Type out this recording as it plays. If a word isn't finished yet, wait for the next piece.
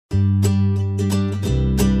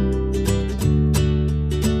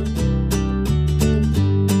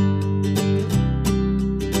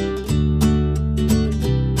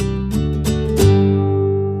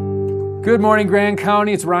Good morning, Grand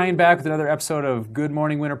County. It's Ryan back with another episode of Good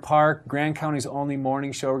Morning Winter Park, Grand County's only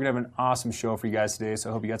morning show. We're going to have an awesome show for you guys today, so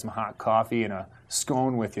I hope you got some hot coffee and a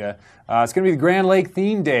scone with you. It's going to be the Grand Lake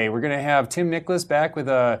theme day. We're going to have Tim Nicholas back with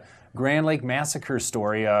a Grand Lake Massacre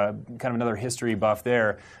story, kind of another history buff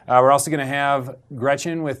there. We're also going to have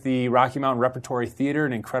Gretchen with the Rocky Mountain Repertory Theater,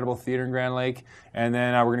 an incredible theater in Grand Lake. And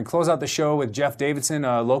then we're going to close out the show with Jeff Davidson,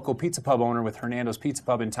 a local pizza pub owner with Hernando's Pizza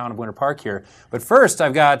Pub in town of Winter Park here. But first,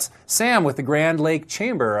 I've got Sam with the Grand Lake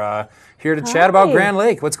Chamber here to chat about Grand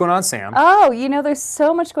Lake. What's going on, Sam? Oh, there's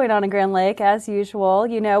so much going on in Grand Lake, as usual.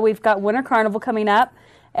 We've got Winter Carnival coming up.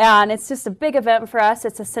 And it's just a big event for us.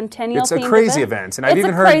 It's a centennial It's a crazy event. And I've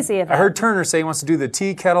even heard Turner say he wants to do the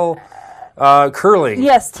tea kettle curling.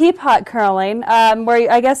 Yes, teapot curling, where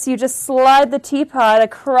I guess you just slide the teapot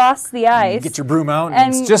across the ice. You get your broom out,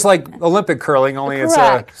 and it's just like Olympic curling, only it's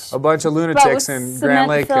a bunch of lunatics in Grand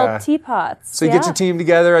Lake. Teapots. So you get your team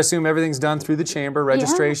together. I assume everything's done through the chamber,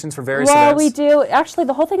 registrations for various events. Well, we do. Actually,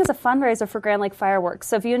 the whole thing is a fundraiser for Grand Lake fireworks.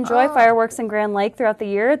 So if you enjoy fireworks in Grand Lake throughout the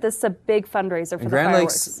year, this is a big fundraiser for the Grand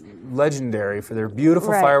fireworks. Lake's legendary for their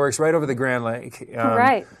beautiful fireworks right over the Grand Lake.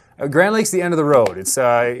 Right. Grand Lake's the end of the road. It's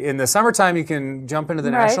in the summertime you can jump into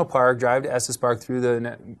the national park, drive to Estes Park through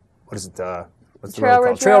the what's the road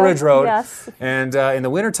called? Trail Ridge Road. Yes. And in the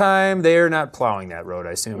wintertime, they're not plowing that road,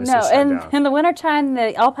 I assume. No, and in the wintertime,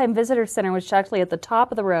 the Alpine Visitor Center, which is actually at the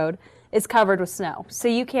top of the road, is covered with snow. So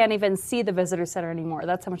you can't even see the visitor center anymore.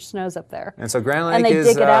 That's how much snow's up there. And so Grand Lake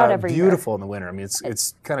is beautiful in the winter. I mean,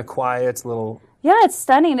 it's kind of quiet. It's a little... Yeah, it's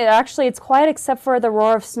stunning. It's quiet except for the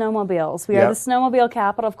roar of snowmobiles. We are the snowmobile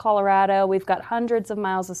capital of Colorado. We've got hundreds of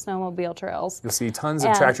miles of snowmobile trails. You'll see tons of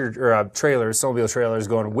snowmobile trailers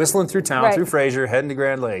going whistling through town, through Fraser, heading to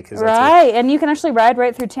Grand Lake. And you can actually ride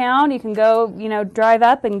right through town. You can go, drive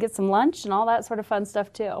up and get some lunch and all that sort of fun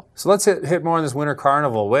stuff too. So let's hit more on this Winter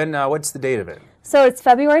Carnival. What's the date of it? So it's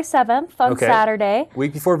February 7th on Saturday.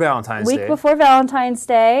 Week before Valentine's Day. Week before Valentine's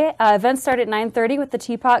Day. Events start at 9:30 with the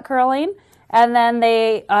teapot curling. And then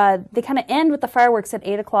they kind of end with the fireworks at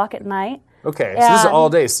 8 o'clock at night. Okay, so this is all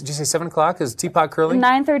day. Did you say 7 o'clock is teapot curling?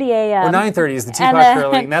 9:30 a.m. Oh, 9:30 is the teapot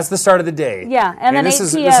curling. And that's the start of the day. Yeah, and then 8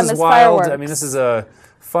 p.m. This is wild. Fireworks. I mean, this is a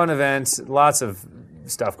fun event. Lots of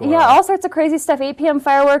stuff going on. Yeah, all sorts of crazy stuff. 8 p.m.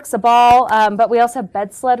 fireworks, a ball, but we also have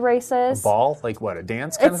bed sled races. A ball? Like what, a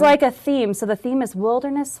dance kind of It's thing? like a theme. So the theme is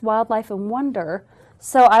wilderness, wildlife, and wonder.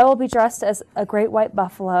 So I will be dressed as a great white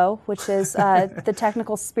buffalo, which is the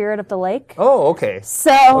technical spirit of the lake. Oh, okay.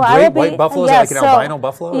 So a great white buffalo? Is that like an albino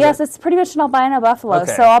buffalo? Yes, it's pretty much an albino buffalo.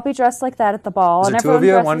 Okay. So I'll be dressed like that at the ball. Is there two of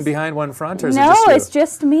you, one behind, one front, or is it No, just you? it's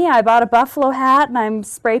just me. I bought a buffalo hat, and I'm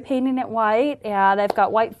spray painting it white, and I've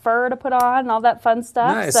got white fur to put on and all that fun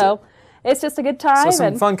stuff. Nice. So it's just a good time. So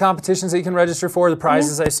some fun competitions that you can register for, the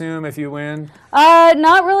prizes, I assume, if you win?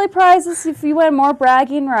 Not really prizes if you win, more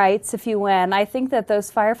bragging rights if you win. I think that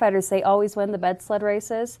those firefighters, they always win the bed sled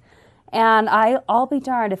races. And I'll be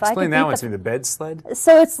darned if I can Explain that one to me, the bed sled?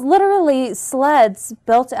 So it's literally sleds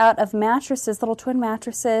built out of mattresses, little twin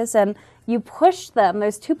mattresses, and you push them.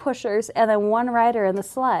 There's two pushers and then one rider in the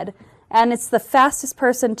sled. And it's the fastest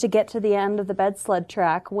person to get to the end of the bed sled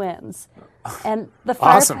track wins. And the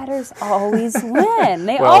firefighters always win.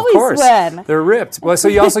 They always win. They're ripped. Well, so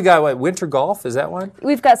you also got what, winter golf? Is that one?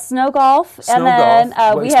 We've got snow golf. Explain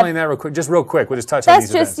that real quick. Just real quick. We'll just touch on these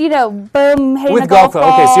events. That's just, boom, hitting with a golf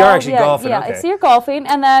ball. Okay, so you're actually golfing. Yeah, okay. So you're golfing.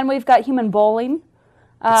 And then we've got human bowling.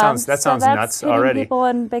 That sounds nuts already. People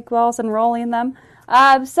in big balls and rolling them.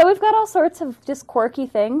 So we've got all sorts of just quirky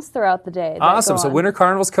things throughout the day. Awesome. So Winter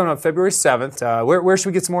Carnival's coming up February 7th. Where should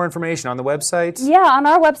we get some more information? On the website? Yeah, on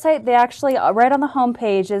our website, they actually, right on the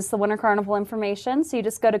homepage is the Winter Carnival information. So you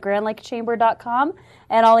just go to grandlakechamber.com,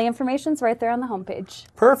 and all the information's right there on the homepage.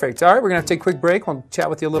 Perfect. All right, we're going to have to take a quick break. We'll chat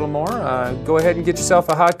with you a little more. Go ahead and get yourself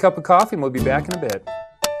a hot cup of coffee, and we'll be back in a bit.